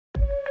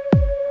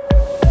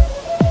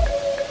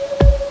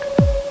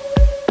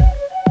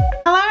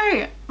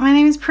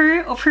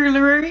Prue or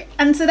Pruelaroo,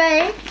 and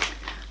today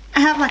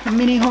I have like a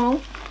mini haul.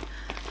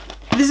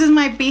 This is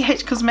my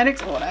BH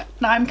Cosmetics order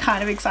and I'm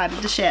kind of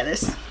excited to share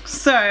this.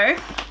 So,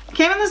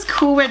 came in this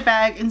cool red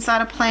bag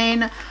inside a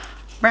plain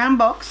brown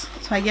box,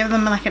 so I gave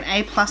them like an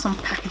A+ on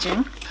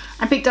packaging.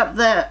 I picked up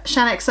the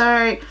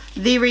Shaaanxo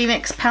The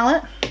Remix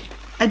palette.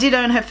 I did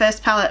own her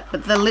first palette,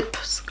 but the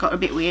lips got a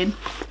bit weird.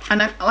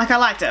 And I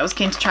liked it, I was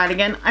keen to try it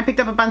again. I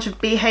picked up a bunch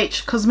of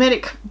BH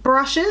cosmetic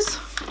brushes.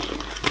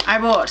 I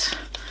bought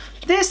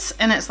this,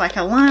 and it's like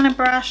a liner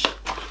brush.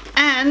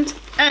 And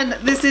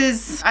this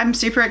is, I'm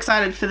super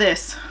excited for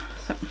this.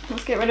 So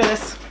let's get rid of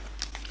this.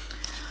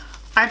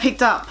 I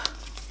picked up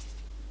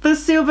the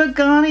Slyvia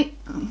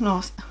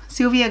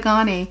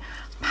Gani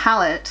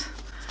palette.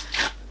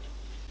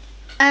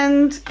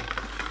 And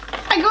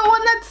I got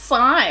one that's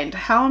signed.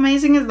 How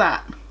amazing is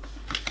that?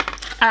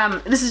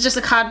 This is just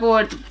a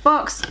cardboard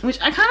box,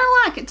 which I kind of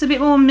like. It's a bit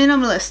more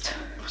minimalist.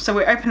 So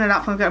we open it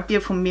up and we've got a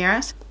beautiful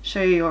mirror.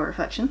 Show you your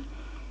reflection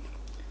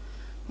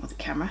with the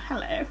camera.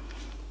 Hello.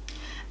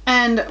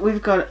 And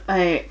we've got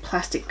a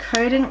plastic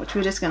coating, which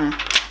we're just gonna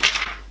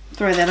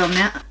throw that on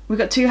now. We've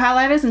got 2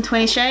 highlighters and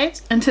 20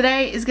 shades, and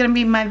today is gonna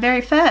be my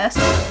very first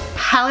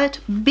palette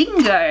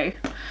bingo.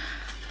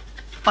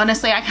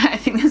 Honestly, I kind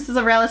of think this is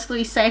a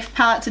relatively safe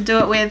palette to do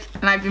it with,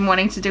 and I've been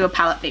wanting to do a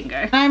palette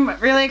bingo. I'm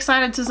really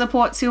excited to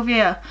support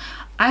Slyvia.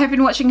 I have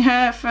been watching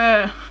her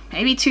for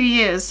maybe 2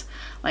 years,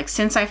 like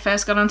since I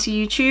first got onto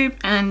YouTube,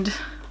 and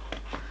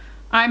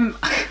I'm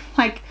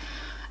like,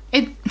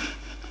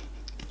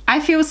 I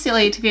feel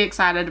silly to be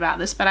excited about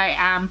this, but I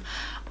am.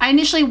 I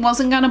initially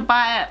wasn't gonna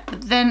buy it,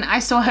 but then I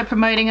saw her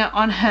promoting it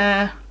on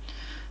her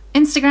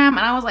Instagram, and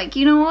I was like,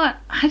 you know what?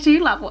 I do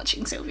love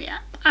watching Slyvia.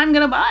 I'm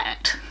gonna buy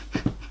it.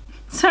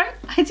 So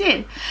I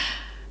did.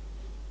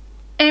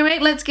 Anyway,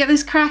 let's get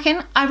this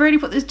cracking. I've already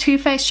put the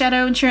TooFaced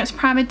Shadow Insurance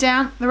Primer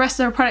down. The rest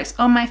of the products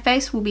on my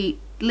face will be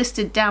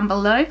listed down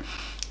below.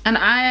 And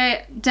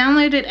I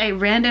downloaded a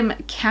random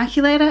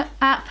calculator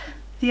app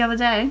the other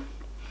day.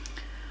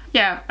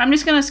 Yeah, I'm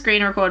just gonna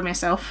screen record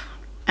myself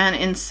and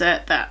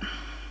insert that.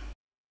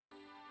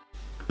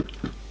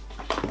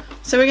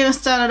 So we're gonna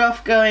start it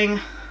off going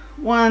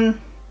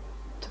 1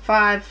 to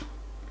 5.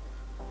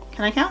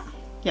 Can I count?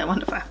 Yeah,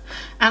 1 to 5.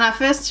 And our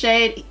first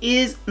shade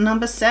is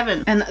number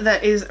 7, and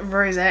that is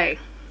Rosé.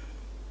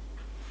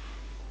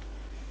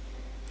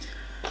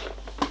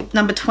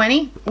 Number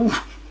 20, ooh,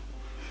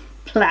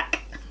 Black.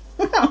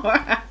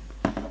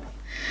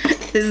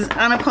 This is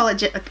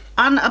unapologetic.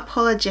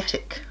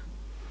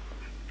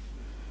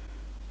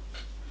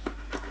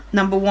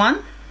 Number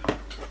 1,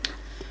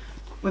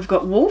 we've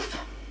got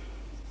Wolf.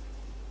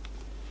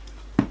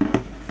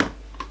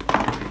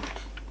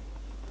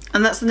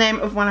 And that's the name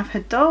of one of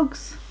her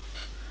dogs.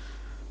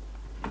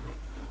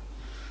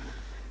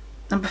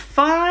 Number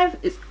 5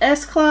 is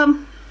S Club.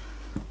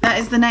 That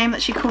is the name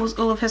that she calls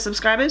all of her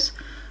subscribers.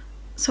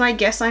 So I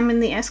guess I'm in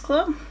the S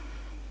Club.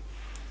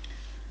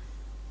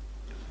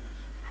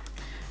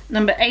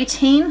 Number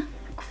 18,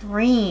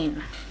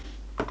 Green,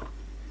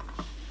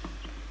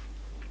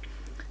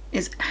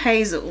 is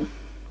Hazel.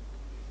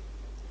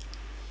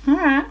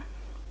 Alright.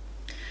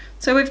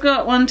 So we've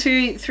got 1,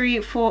 2, 3,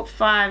 4,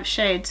 5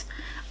 shades.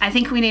 I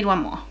think we need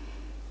one more.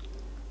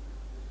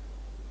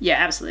 Yeah,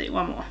 absolutely,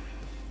 one more.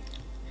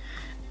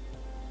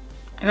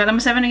 I got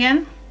number 7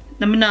 again.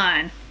 Number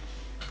 9.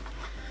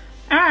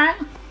 Alright.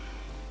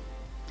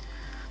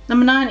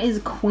 Number 9 is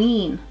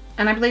Queen.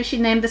 And I believe she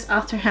named this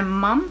after her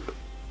mum.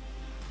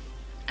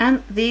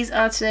 And these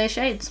are today's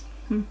shades.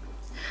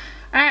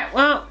 Alright,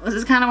 well, this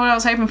is kind of what I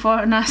was hoping for.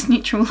 A nice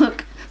neutral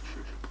look.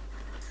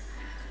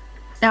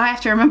 Now I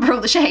have to remember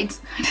all the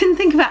shades. I didn't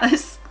think about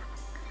this.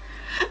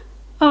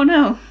 Oh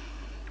no.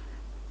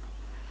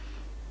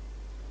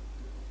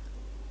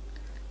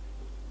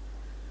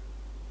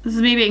 This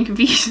is me being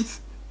confused.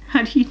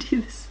 How do you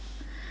do this?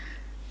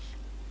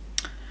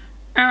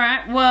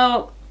 Alright,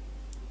 well,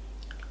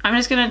 I'm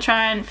just gonna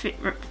try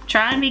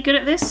and be good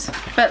at this.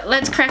 But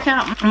let's crack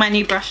out my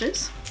new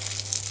brushes.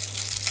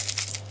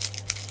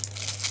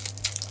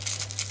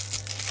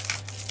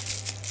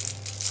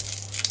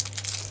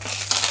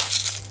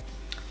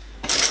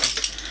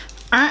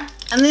 Alright,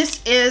 and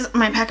this is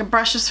my pack of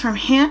brushes from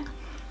here.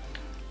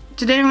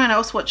 Did anyone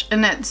else watch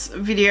Annette's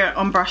video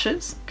on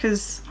brushes?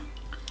 Because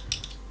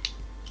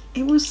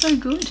it was so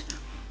good.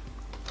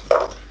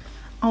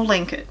 I'll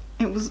link it.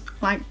 It was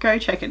like, go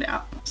check it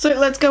out. So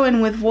let's go in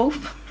with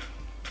Wolf.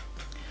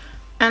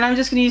 And I'm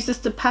just gonna use this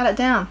to pat it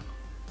down.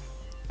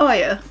 Oh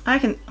yeah, I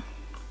can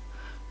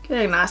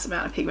get a nice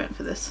amount of pigment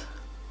for this.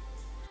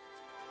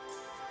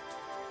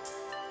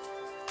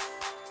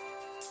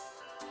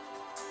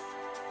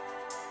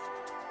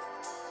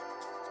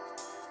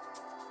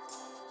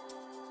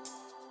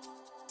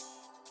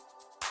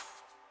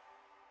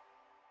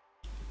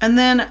 And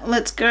then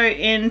let's go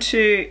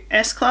into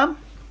S Club.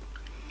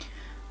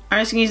 I'm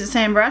just going to use the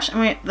same brush,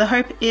 and the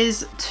hope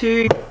is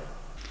to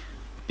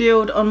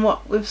build on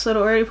what we've sort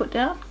of already put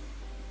down.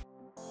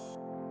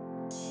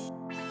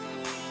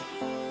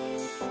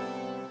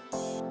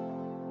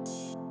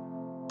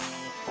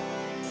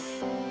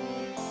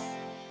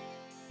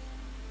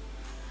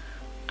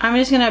 I'm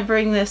just going to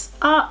bring this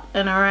up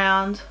and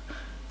around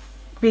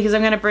because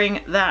I'm going to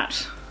bring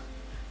that,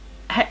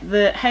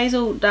 the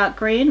hazel dark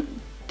green,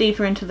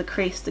 deeper into the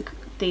crease to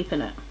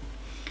deepen it.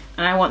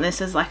 And I want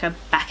this as like a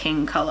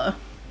backing colour.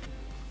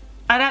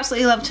 I'd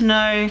absolutely love to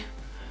know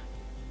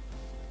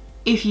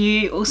if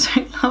you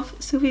also love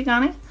Slyvia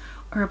Gani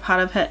or a part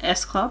of her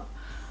S Club.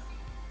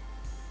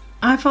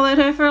 I followed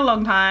her for a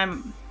long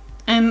time,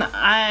 and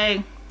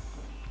I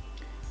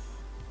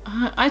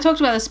talked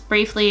about this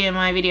briefly in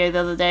my video the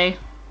other day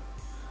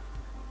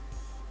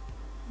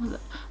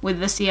with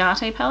the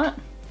Ciate palette.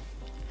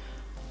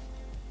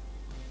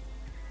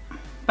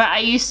 But I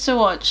used to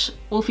watch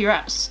Wolfie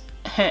Rap's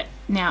her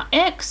now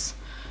ex,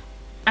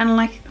 and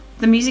like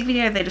the music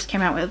video they just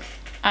came out with,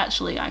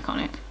 actually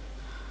iconic.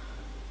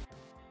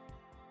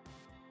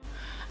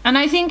 And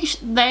I think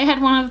they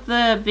had one of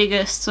the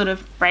biggest sort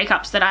of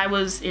breakups that I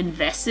was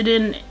invested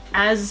in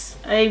as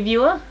a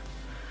viewer,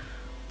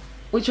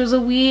 which was a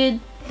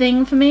weird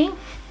thing for me.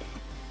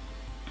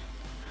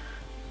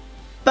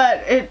 But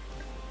it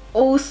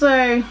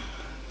also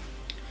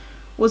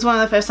was one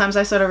of the first times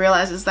I sort of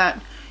realized is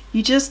that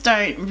you just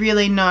don't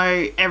really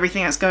know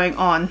everything that's going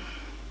on.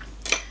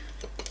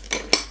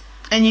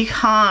 And you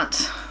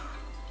can't,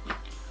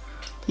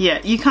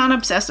 you can't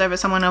obsess over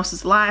someone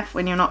else's life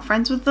when you're not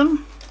friends with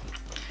them.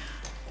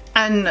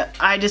 And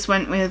I just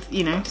went with,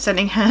 you know,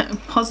 sending her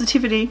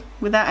positivity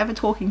without ever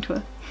talking to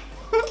her.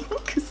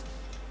 Because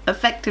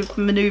effective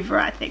maneuver,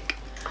 I think.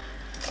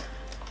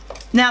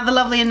 Now the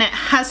lovely Annette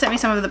has sent me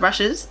some of the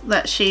brushes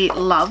that she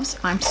loves.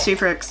 I'm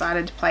super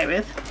excited to play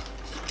with.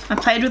 I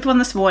played with one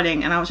this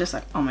morning and I was just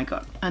like, oh my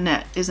god,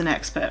 Annette is an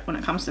expert when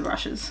it comes to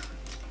brushes.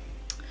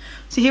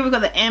 So here we've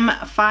got the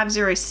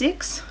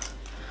M506.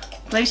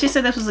 I believe she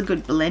said this was a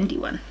good blendy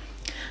one.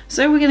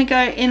 So we're going to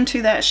go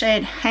into that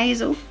shade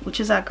Hazel,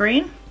 which is our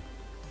green.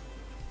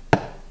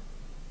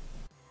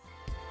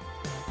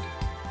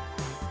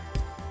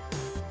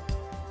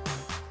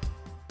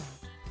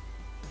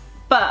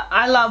 But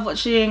I love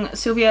watching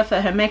Slyvia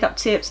for her makeup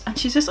tips, and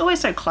she's just always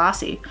so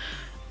classy.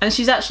 And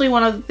she's actually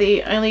one of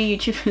the only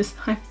YouTubers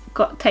I've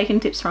got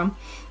taken tips from,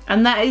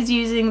 and that is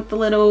using the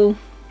little,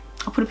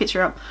 I'll put a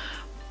picture up,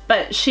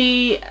 but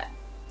she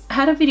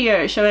had a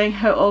video showing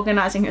her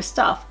organizing her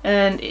stuff,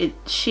 and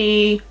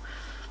she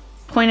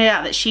pointed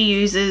out that she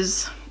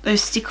uses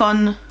those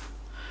stick-on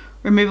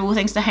removable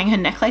things to hang her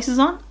necklaces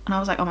on, and I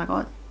was like, oh my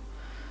god,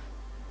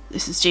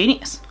 this is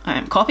genius. I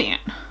am copying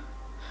it.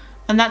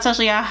 And that's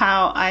actually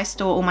how I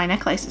store all my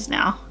necklaces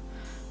now.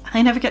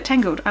 They never get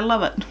tangled. I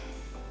love it.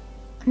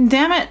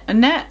 Damn it,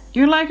 Annette,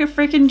 you're like a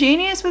freaking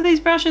genius with these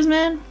brushes,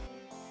 man.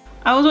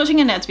 I was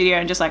watching Annette's video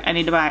and just like, I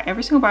need to buy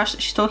every single brush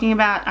that she's talking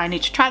about. I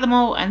need to try them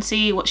all and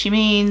see what she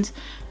means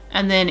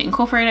and then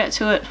incorporate it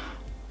to it.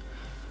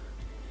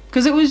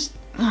 Because it was,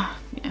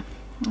 yeah.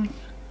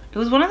 It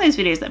was one of those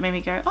videos that made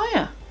me go, oh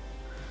yeah,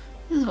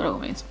 this is what it all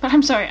means. But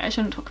I'm sorry, I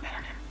shouldn't talk about it.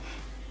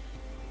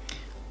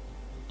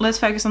 Let's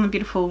focus on the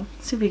beautiful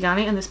Slyvia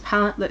Gani and this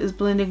palette that is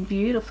blending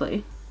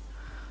beautifully.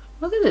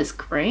 Look at this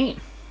green.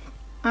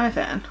 I'm a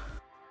fan.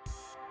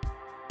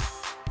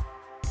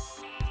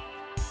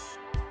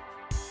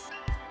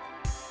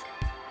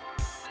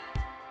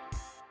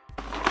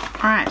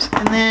 Alright,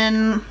 and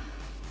then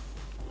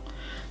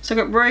so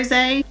I've got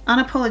Rosé,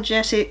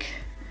 Unapologetic,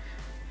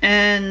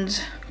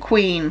 and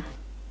Queen.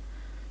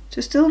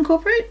 To still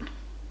incorporate?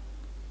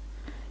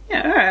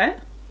 Yeah, alright.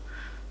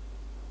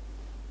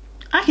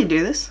 I can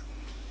do this.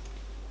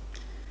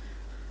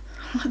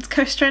 Let's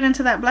go straight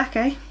into that black,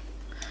 eh?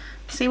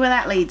 See where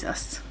that leads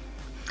us.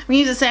 We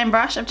use the same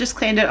brush. I've just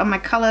cleaned it on my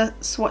colour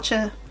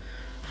swatcher,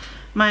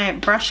 my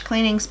brush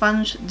cleaning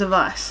sponge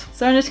device.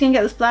 So I'm just going to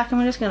get this black and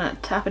we're just going to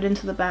tap it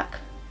into the back,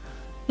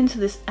 into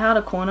this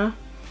outer corner.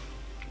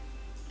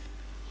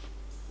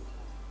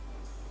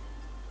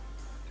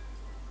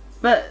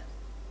 But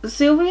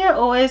Slyvia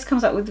always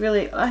comes up with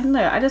really, I don't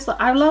know,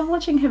 I love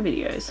watching her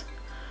videos.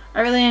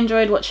 I really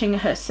enjoyed watching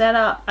her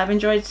setup. I've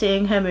enjoyed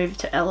seeing her move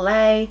to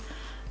LA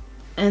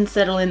and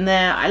settle in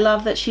there. I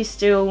love that she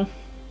still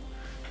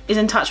is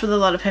in touch with a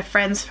lot of her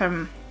friends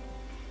from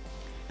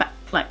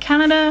like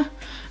Canada,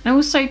 and it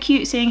was so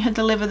cute seeing her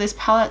deliver this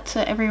palette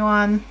to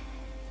everyone.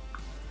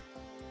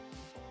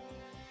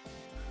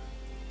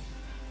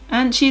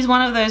 And she's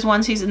one of those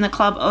ones who's in the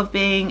club of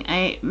being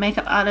a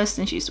makeup artist,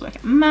 and she used to work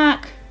at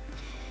MAC,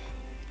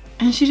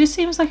 and she just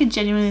seems like a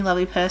genuinely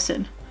lovely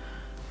person.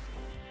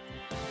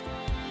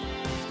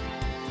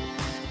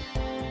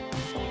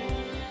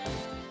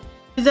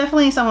 She's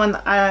definitely someone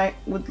that I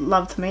would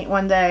love to meet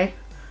one day,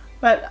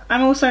 but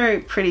I'm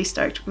also pretty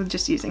stoked with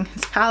just using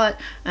this palette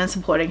and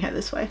supporting her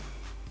this way.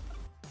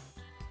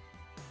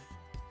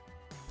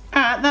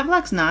 Alright, that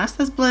black's nice.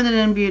 That's blended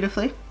in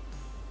beautifully.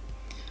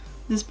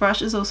 This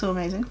brush is also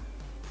amazing.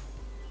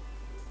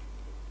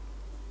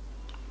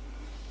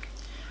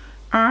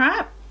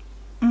 Alright,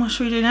 what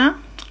should we do now?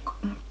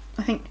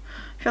 I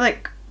feel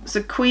like it's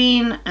a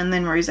Queen and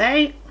then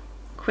Rosé.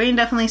 Queen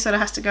definitely sort of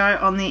has to go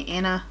on the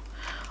inner,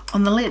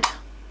 on the lid.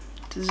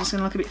 It's just going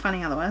to look a bit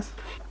funny otherwise.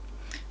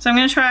 So I'm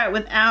going to try it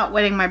without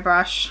wetting my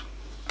brush.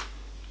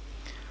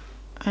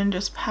 and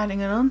just patting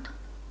it on.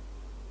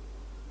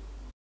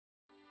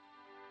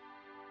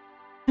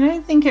 I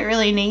don't think it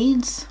really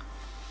needs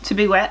to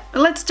be wet,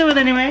 but let's do it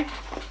anyway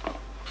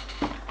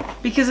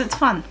because it's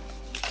fun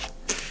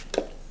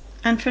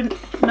and for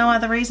no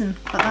other reason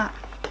but that.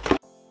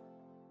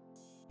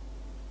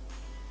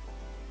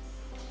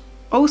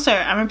 Also,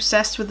 I'm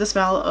obsessed with the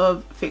smell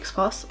of Fix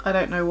Gloss. I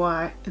don't know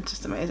why, it's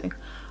just amazing.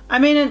 I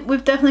mean,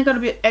 we've definitely got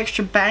a bit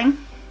extra bang.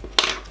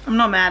 I'm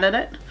not mad at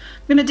it.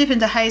 I'm gonna dip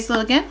into Hazel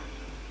again,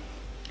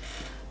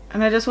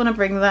 and I just want to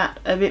bring that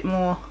a bit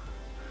more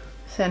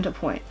center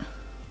point.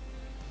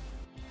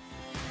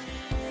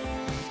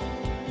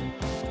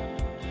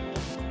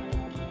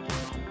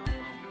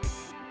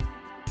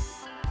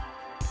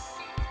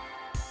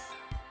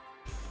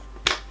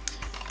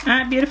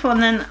 Alright, beautiful,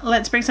 and then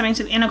let's bring something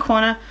to the inner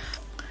corner.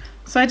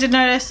 So I did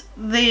notice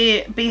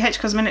the BH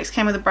Cosmetics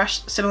came with a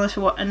brush similar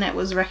to what Annette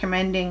was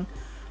recommending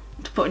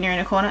to put in your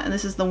inner corner, and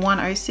this is the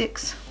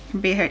 106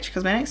 from BH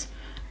Cosmetics.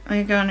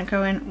 I'm going to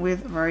go in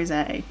with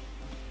Rosé.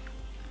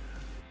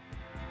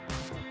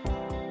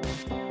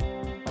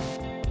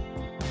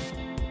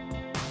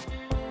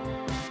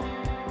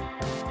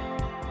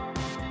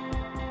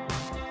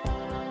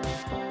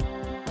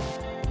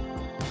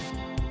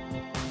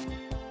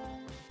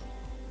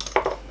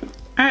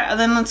 Alright,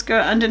 then let's go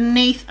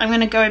underneath. I'm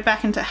going to go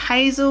back into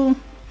Hazel.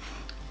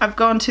 I've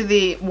gone to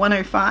the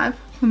 105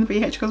 from the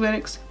BH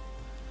Cosmetics.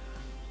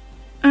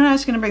 And I'm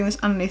just going to bring this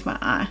underneath my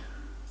eye.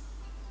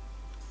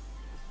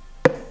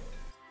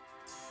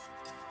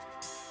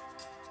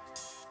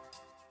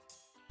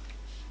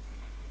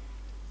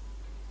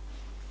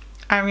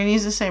 I'm going to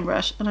use the same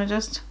brush, and I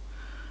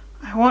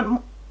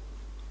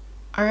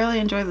really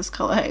enjoy this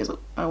colour Hazel.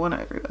 I want it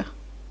everywhere.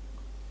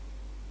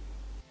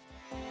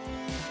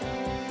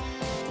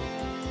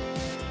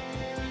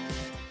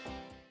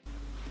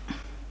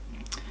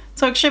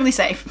 So extremely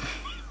safe.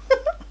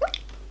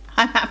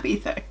 I'm happy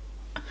though.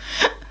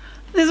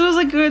 This was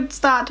a good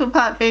start to a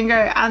palette bingo,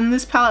 and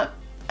this palette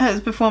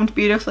has performed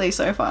beautifully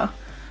so far.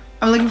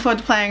 I'm looking forward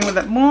to playing with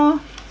it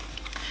more.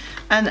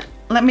 And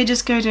let me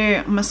just go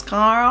do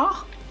mascara,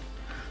 a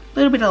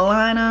little bit of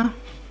liner.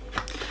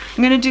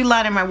 I'm going to do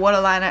liner in my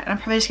waterliner, and I'm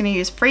probably just going to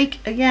use Freak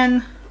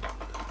again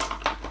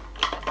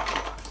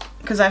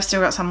because I've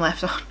still got some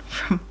left on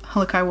from a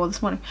look I wore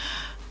this morning.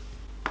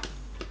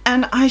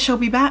 And I shall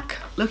be back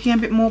looking a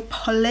bit more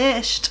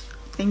polished.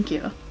 Thank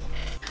you.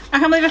 I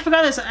can't believe I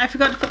forgot this. I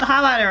forgot to put the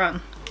highlighter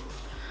on.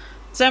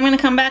 So I'm going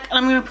to come back and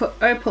I'm going to put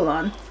Opal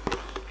on.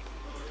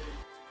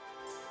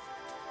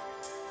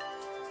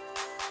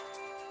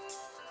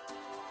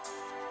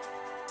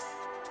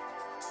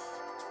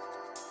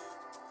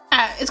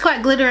 It's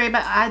quite glittery,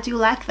 but I do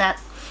like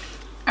that.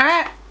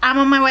 Alright, I'm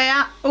on my way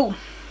out. Oh,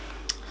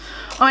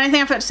 only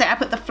thing I forgot to say, I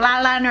put the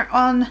flat liner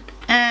on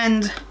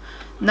and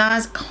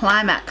Nars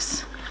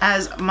Climax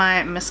as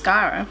my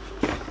mascara.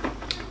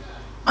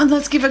 And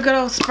let's give a good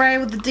old spray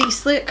with the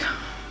D-Slick.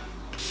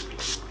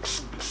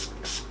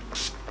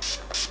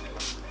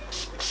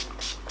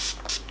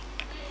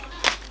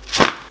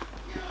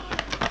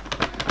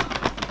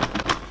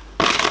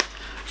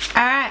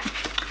 Alright,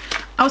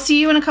 I'll see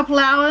you in a couple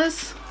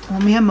hours or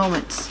mere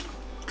moments.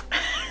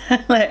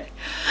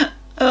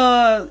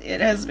 Oh,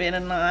 it has been a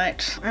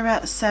night. We're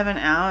about 7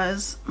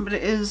 hours, but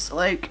it is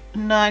like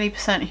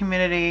 90%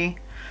 humidity.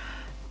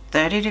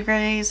 30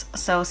 degrees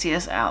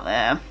Celsius out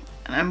there,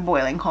 and I'm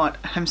boiling hot.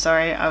 I'm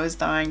sorry, I was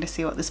dying to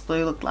see what this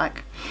blue looked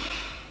like.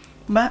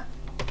 But,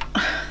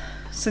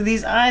 so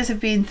these eyes have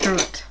been through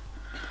it.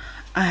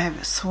 I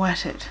have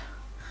sweated.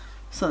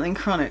 Something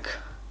chronic.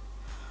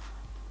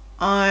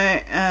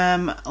 I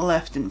am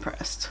left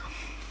impressed.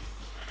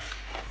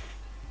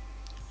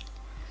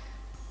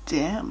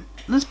 Damn,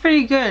 that's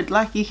pretty good.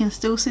 Like, you can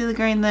still see the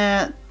green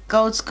there.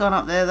 Gold's gone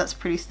up there, that's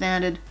pretty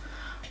standard.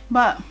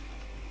 But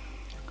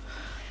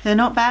they're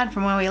not bad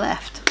from where we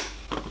left.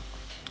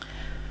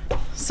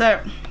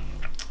 So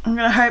I'm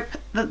gonna hope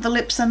that the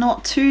lips are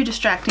not too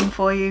distracting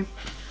for you.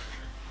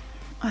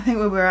 I think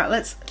we'll be right.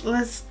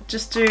 Let's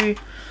just do,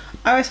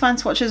 I always find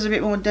swatches a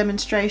bit more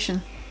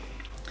demonstration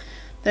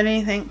than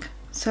anything.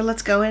 So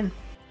let's go in.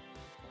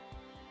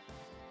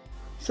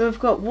 So we've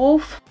got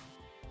Wolf,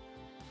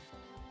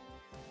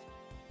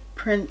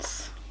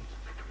 Prince,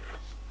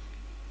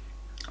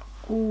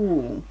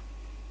 ooh,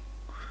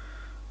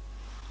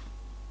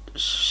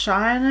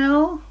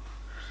 Chanel,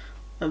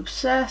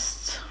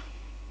 Obsessed,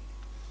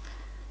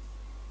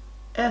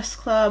 S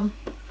Club,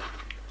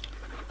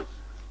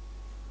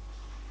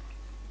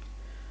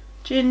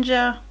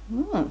 Ginger,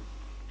 ooh,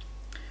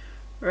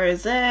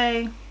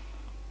 Rosé,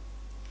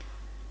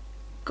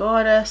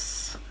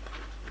 Goddess,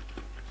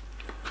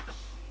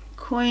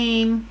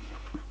 Queen,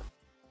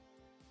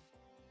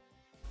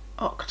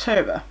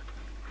 October.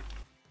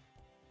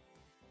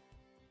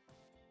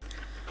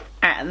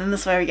 Alright, and then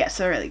this is where we get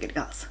some really good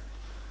colours.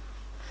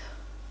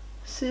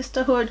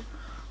 Sisterhood,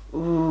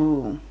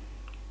 ooh,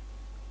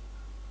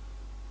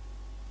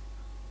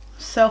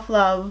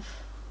 Self-Love,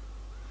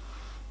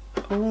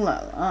 ooh la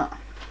la,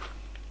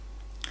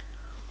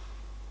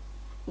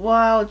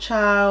 Wild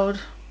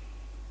Child,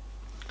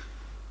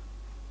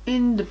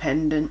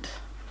 Independent,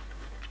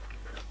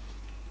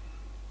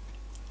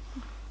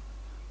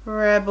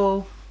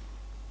 Rebel,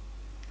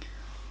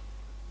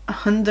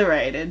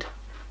 Underrated,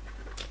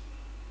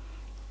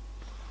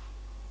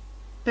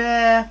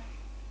 Bear,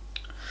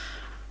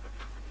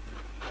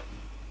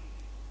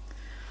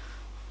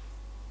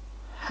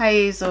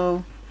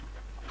 Hazel,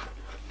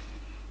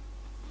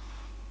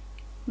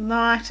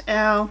 Night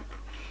Owl.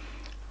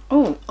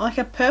 Oh, like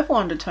a purple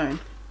undertone.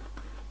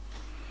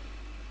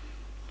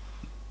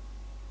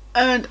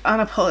 And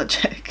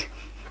Unapologetic.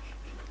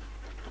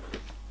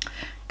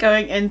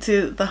 Going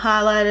into the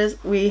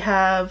highlighters, we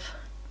have,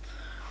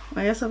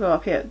 I guess I'll go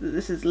up here.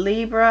 This is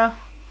Libra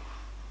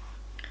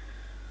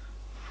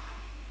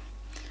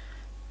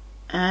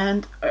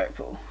and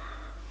Opal.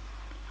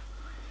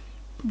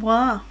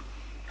 Wow.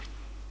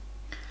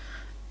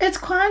 It's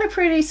quite a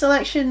pretty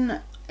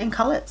selection in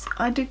colours.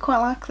 I do quite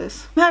like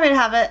this. I'm happy to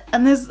have it,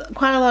 and there's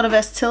quite a lot of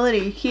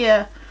versatility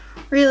here.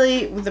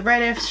 Really, with the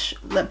reddish,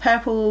 the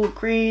purple,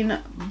 green,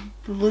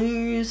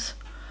 blues.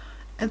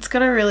 It's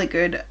got a really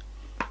good,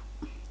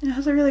 it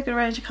has a really good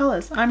range of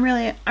colours. I'm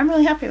really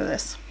happy with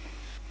this.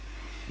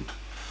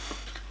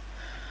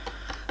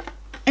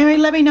 Anyway,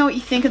 let me know what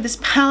you think of this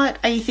palette.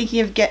 Are you thinking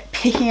of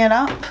picking it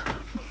up?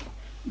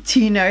 Do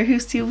you know who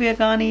Slyvia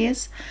Gani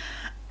is?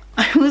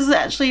 I was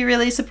actually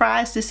really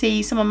surprised to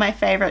see some of my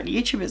favourite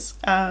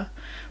YouTubers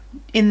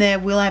in their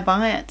Will I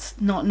Buy It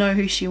not know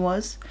who she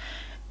was.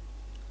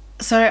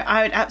 So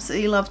I would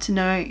absolutely love to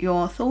know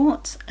your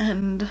thoughts,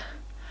 and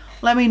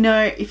let me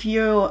know if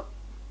you're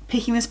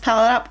picking this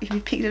palette up, if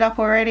you've picked it up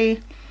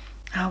already.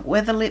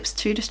 Were the lips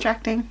too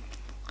distracting?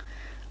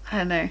 I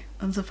don't know.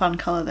 It's a fun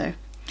colour though.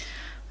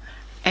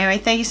 Anyway,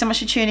 thank you so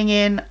much for tuning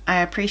in. I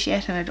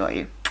appreciate and adore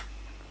you.